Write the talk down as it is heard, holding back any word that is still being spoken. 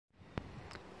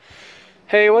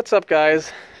Hey, what's up guys?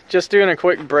 Just doing a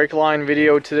quick brake line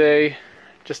video today.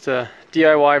 Just a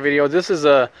DIY video. This is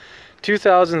a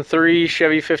 2003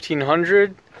 Chevy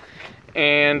 1500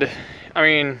 and I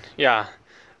mean, yeah,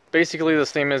 basically the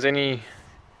same as any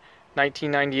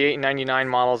 1998 and 99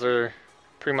 models are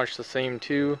pretty much the same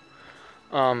too.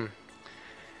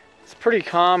 It's pretty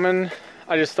common.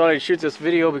 I just thought I'd shoot this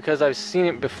video because I've seen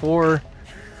it before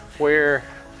where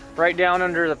right down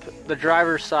under the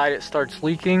driver's side it starts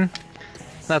leaking.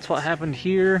 That's what happened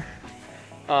here.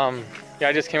 Yeah,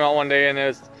 I just came out one day and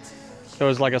there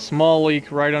was like a small leak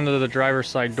right under the driver's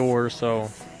side door, so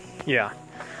yeah.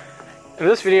 In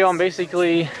this video I'm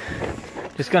basically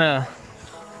just gonna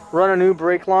run a new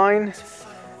brake line,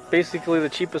 basically the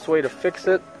cheapest way to fix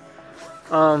it.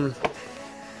 So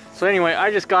anyway,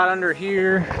 I just got under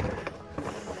here,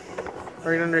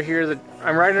 right under here.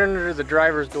 I'm right under the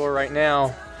driver's door right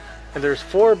now, and there's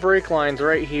 4 brake lines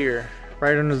right here.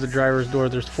 Right under the driver's door,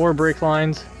 there's 4 brake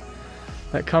lines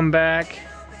that come back,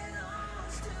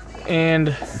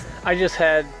 and I just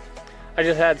had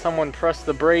someone press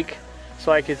the brake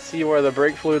so I could see where the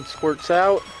brake fluid squirts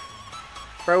out.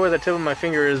 Right where the tip of my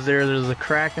finger is there's a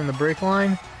crack in the brake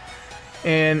line,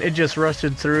 and it just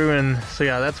rusted through, and so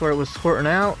yeah, that's where it was squirting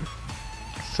out.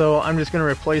 So I'm just gonna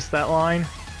replace that line,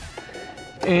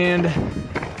 and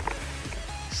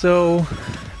so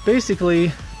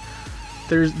basically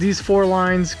there's these 4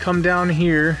 lines come down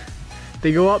here.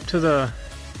 They go up to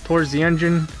towards the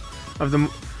engine of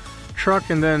the truck,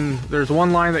 and then there's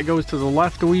one line that goes to the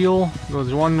left wheel.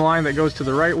 There's one line that goes to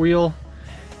the right wheel,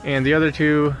 and the other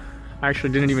 2 I actually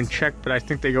didn't even check, but I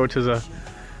think they go to the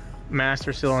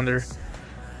master cylinder.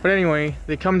 But anyway,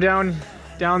 they come down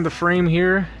the frame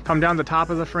here, come down the top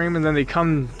of the frame, and then they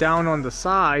come down on the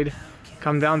side,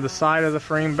 come down the side of the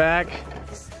frame back.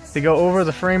 They go over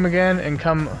the frame again and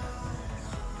come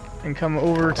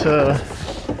over to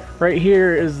right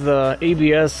here is the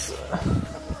ABS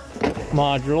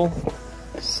module.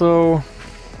 So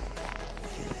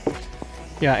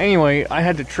yeah, anyway, I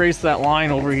had to trace that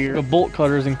line over here, the bolt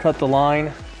cutters, and cut the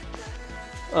line.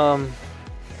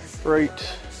 Right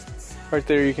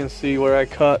there you can see where I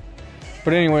cut.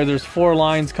 But anyway, there's 4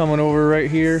 lines coming over right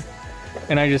here,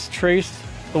 and I just traced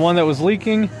the one that was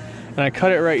leaking, and I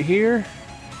cut it right here.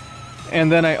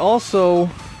 And then I also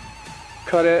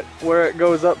cut it where it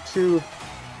goes up to,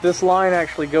 this line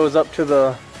actually goes up to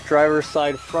the driver's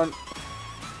side front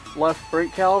left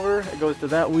brake caliper. It goes to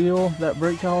that wheel, that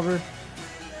brake caliper.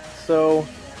 So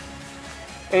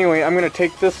anyway, I'm gonna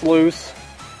take this loose.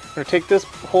 I'm gonna take this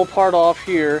whole part off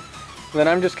here. And then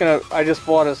I just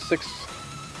bought a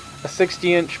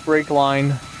 60-inch brake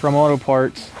line from Auto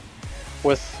Parts.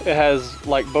 It has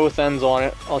like both ends on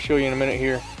it. I'll show you in a minute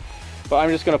here. But I'm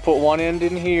just gonna put one end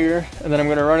in here, and then I'm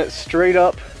gonna run it straight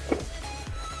up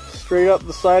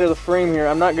the side of the frame here.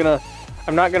 I'm not gonna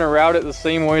route it the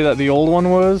same way that the old one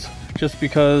was, just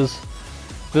because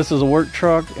this is a work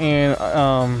truck, and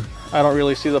I don't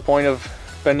really see the point of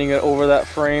bending it over that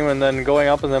frame and then going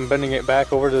up and then bending it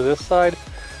back over to this side.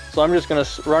 So I'm just gonna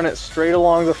run it straight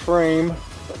along the frame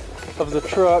of the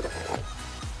truck.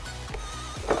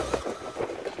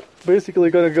 Basically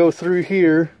gonna go through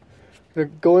here.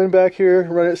 Go in back here,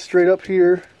 run it straight up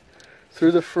here,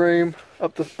 through the frame,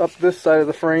 up this side of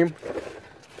the frame,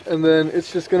 and then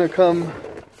it's just gonna come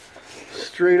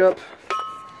straight up.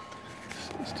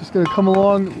 It's just gonna come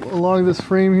along this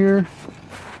frame here,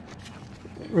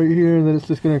 right here, and then it's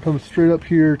just gonna come straight up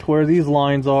here to where these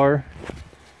lines are,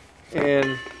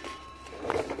 and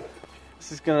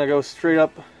this is gonna go straight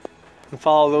up and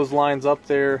follow those lines up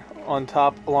there on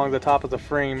top, along the top of the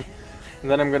frame, and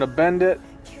then I'm gonna bend it.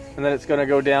 And then it's going to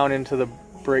go down into the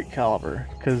brake caliper,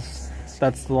 because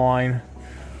that's the line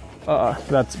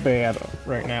that's bad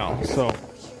right now. So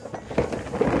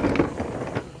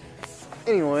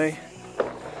anyway,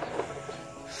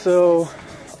 so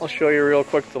I'll show you real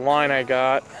quick the line I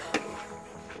got.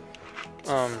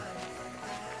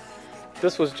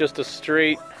 This was just a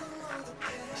straight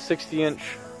 60-inch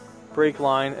brake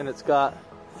line, and it's got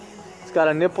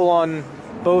a nipple on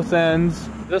both ends.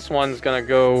 This one's going to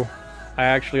go, I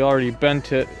actually already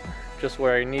bent it just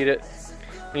where I need it.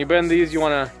 When you bend these, you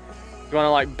wanna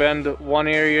like bend one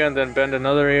area and then bend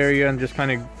another area, and just kind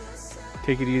of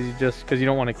take it easy, just because you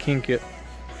don't want to kink it.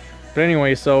 But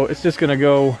anyway, so it's just gonna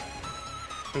go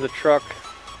in the truck.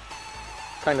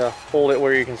 Kind of hold it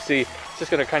where you can see. It's just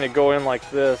gonna kind of go in like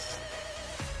this.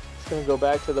 It's gonna go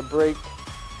back to the brake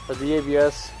or the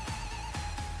ABS,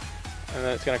 and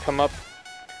then it's gonna come up,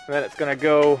 and then it's gonna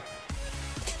go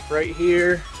right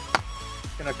here.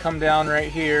 Gonna come down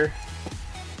right here,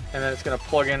 and then it's gonna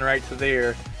plug in right to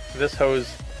there. This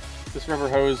hose this rubber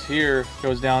hose here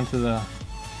goes down to the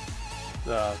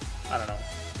I don't know,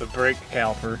 the brake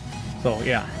caliper. So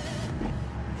yeah,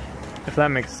 if that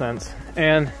makes sense.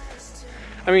 And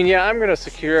I mean, yeah, I'm gonna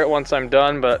secure it once I'm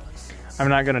done, but I'm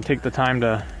not gonna take the time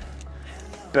to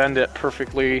bend it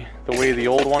perfectly the way the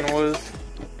old one was.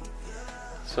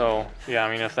 So yeah,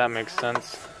 I mean, if that makes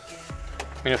sense.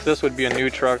 I mean, if this would be a new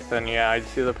truck, then yeah, I'd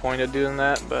see the point of doing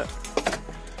that, but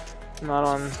not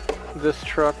on this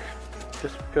truck,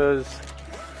 just because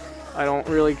I don't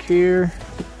really care.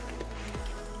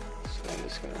 So I'm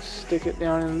just gonna stick it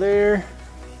down in there.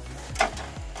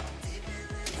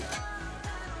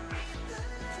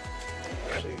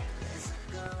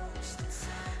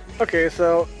 Okay,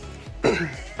 so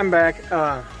I'm back.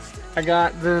 I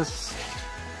got a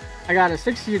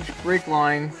 60-inch brake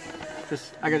line.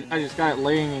 I just got it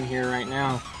laying in here right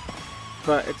now,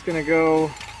 but it's gonna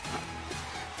go.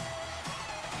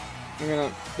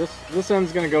 This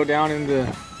end's gonna go down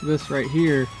into this right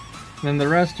here, and then the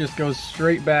rest just goes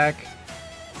straight back,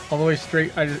 all the way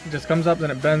straight. It just comes up, then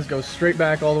it bends, goes straight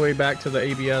back all the way back to the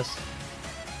ABS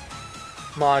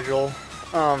module.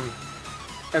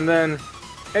 And then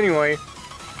anyway,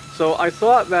 so I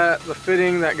thought that the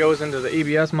fitting that goes into the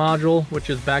ABS module, which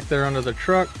is back there under the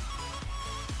truck,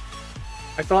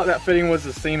 I thought that fitting was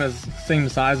the same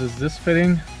size as this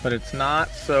fitting, but it's not.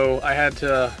 So I had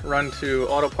to run to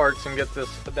Auto Parts and get this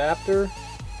adapter.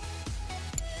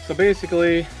 So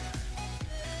basically,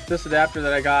 this adapter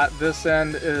that I got, this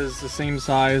end is the same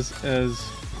size as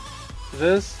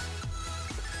this,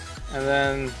 and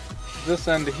then this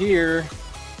end here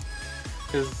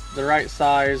is the right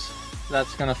size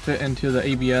that's gonna fit into the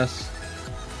ABS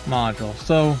module.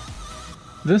 So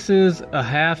this is a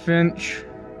 1/2 inch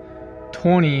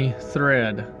 20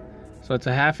 thread. So it's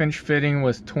a 1/2 inch fitting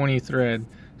with 20 thread.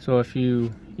 So if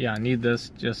you need this,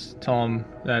 just tell them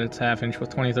that it's 1/2 inch with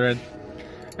 20 thread.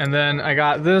 And then I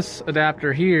got this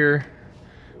adapter here,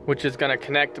 which is gonna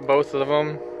connect both of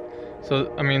them.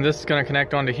 So I mean, this is gonna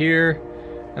connect onto here,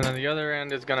 and then the other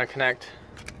end is gonna connect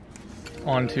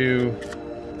onto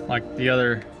like the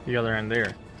other end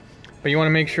there. But you want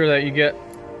to make sure that you get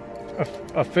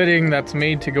a fitting that's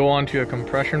made to go onto a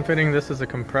compression fitting. This is a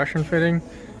compression fitting,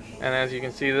 and as you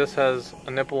can see, this has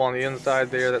a nipple on the inside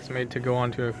there that's made to go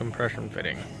onto a compression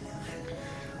fitting.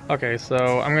 Okay,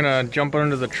 so I'm gonna jump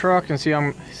under the truck and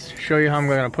show you how I'm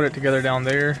gonna put it together down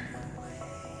there.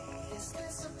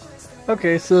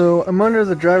 Okay, so I'm under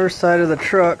the driver's side of the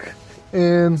truck,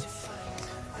 and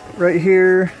right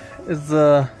here is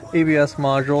the ABS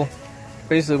module,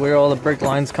 basically where all the brake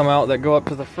lines come out that go up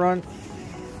to the front.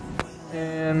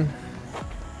 And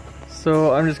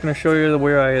so I'm just going to show you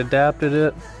where I adapted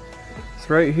it. It's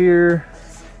right here,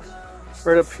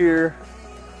 right up here.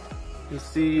 You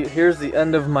see, here's the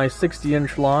end of my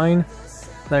 60-inch line.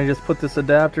 Then I just put this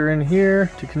adapter in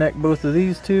here to connect both of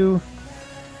these two,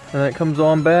 and then it comes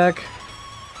on back.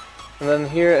 And then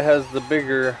here it has the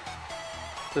bigger,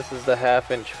 this is the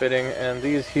 1/2 inch fitting, and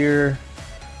these here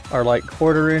are like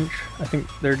 1/4 inch. I think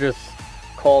they're just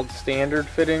called standard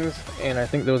fittings, and I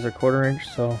think those are 1/4 inch.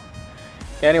 So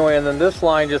anyway, and then this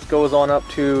line just goes on up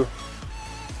to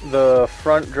the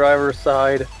front driver's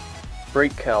side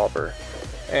brake caliper.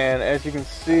 And as you can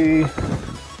see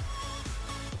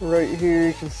right here,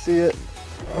 you can see it,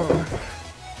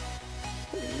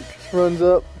 it just runs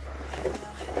up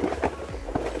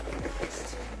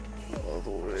all the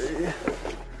way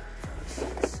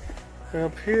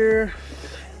up here.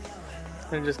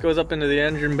 And it just goes up into the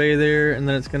engine bay there, and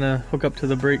then it's gonna hook up to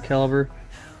the brake caliper.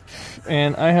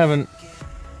 And I haven't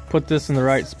put this in the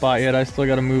right spot yet. I still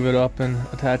gotta move it up and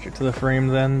attach it to the frame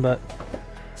then, but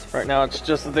right now it's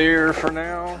just there for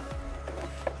now.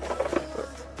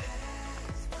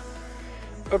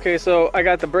 Okay, so I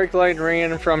got the brake line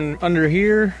ran from under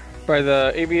here by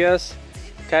the ABS,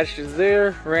 attached it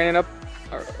there, ran it up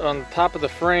on top of the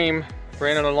frame,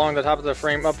 ran it along the top of the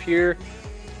frame up here,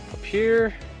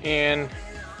 and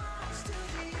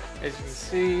as you can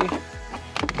see,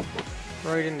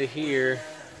 right into here,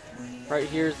 right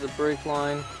here's the brake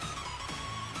line.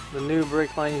 The new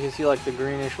brake line, you can see like the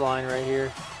greenish line right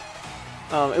here.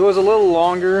 It was a little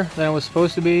longer than it was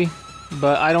supposed to be,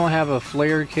 but I don't have a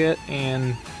flare kit,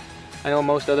 and I know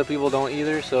most other people don't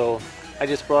either, so I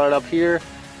just brought it up here,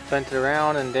 bent it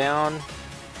around and down,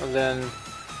 and then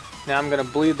now I'm gonna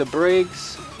bleed the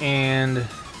brakes and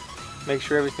make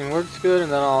sure everything works good,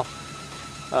 and then I'll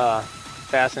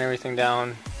fasten everything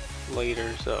down later.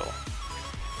 So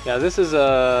yeah, this is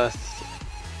a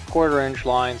 1/4 inch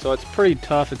line, so it's pretty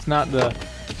tough. It's not the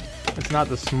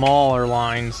smaller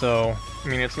line, so I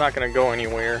mean, it's not gonna go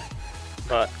anywhere.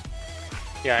 But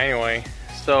yeah, anyway,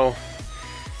 so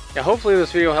yeah, hopefully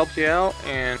this video helped you out.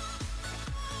 And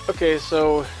okay,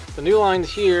 so the new lines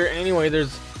here, anyway,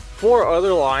 there's 4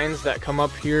 other lines that come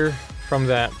up here from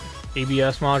that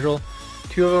ABS module.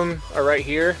 2 of them are right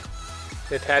here.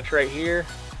 They attach right here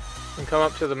and come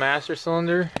up to the master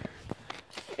cylinder,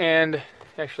 and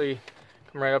actually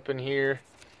come right up in here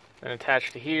and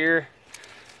attach to here.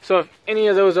 So if any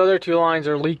of those other 2 lines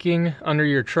are leaking under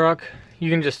your truck, you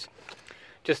can just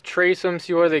trace them,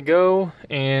 see where they go,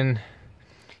 and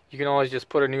you can always just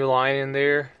put a new line in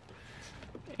there.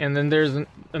 And then there's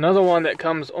another one that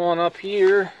comes on up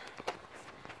here,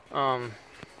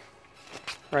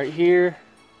 right here.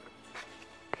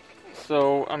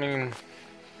 So I mean,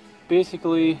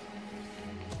 basically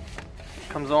it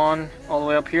comes on all the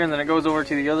way up here, and then it goes over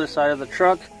to the other side of the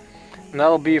truck, and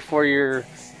that'll be for your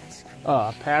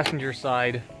passenger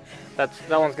side. That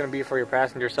one's going to be for your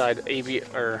passenger side AB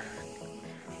or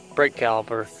brake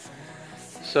caliper.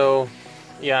 So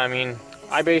yeah, I mean,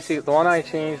 the one I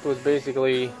changed was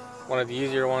basically one of the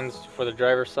easier ones for the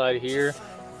driver's side here.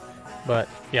 But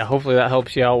yeah, hopefully that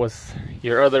helps you out with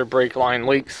your other brake line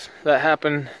leaks that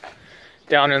happen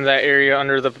down in that area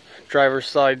under the driver's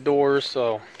side doors.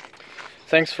 So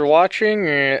thanks for watching,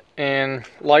 and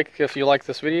like if you like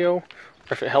this video, or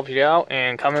if it helped you out,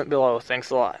 and comment below. Thanks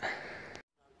a lot.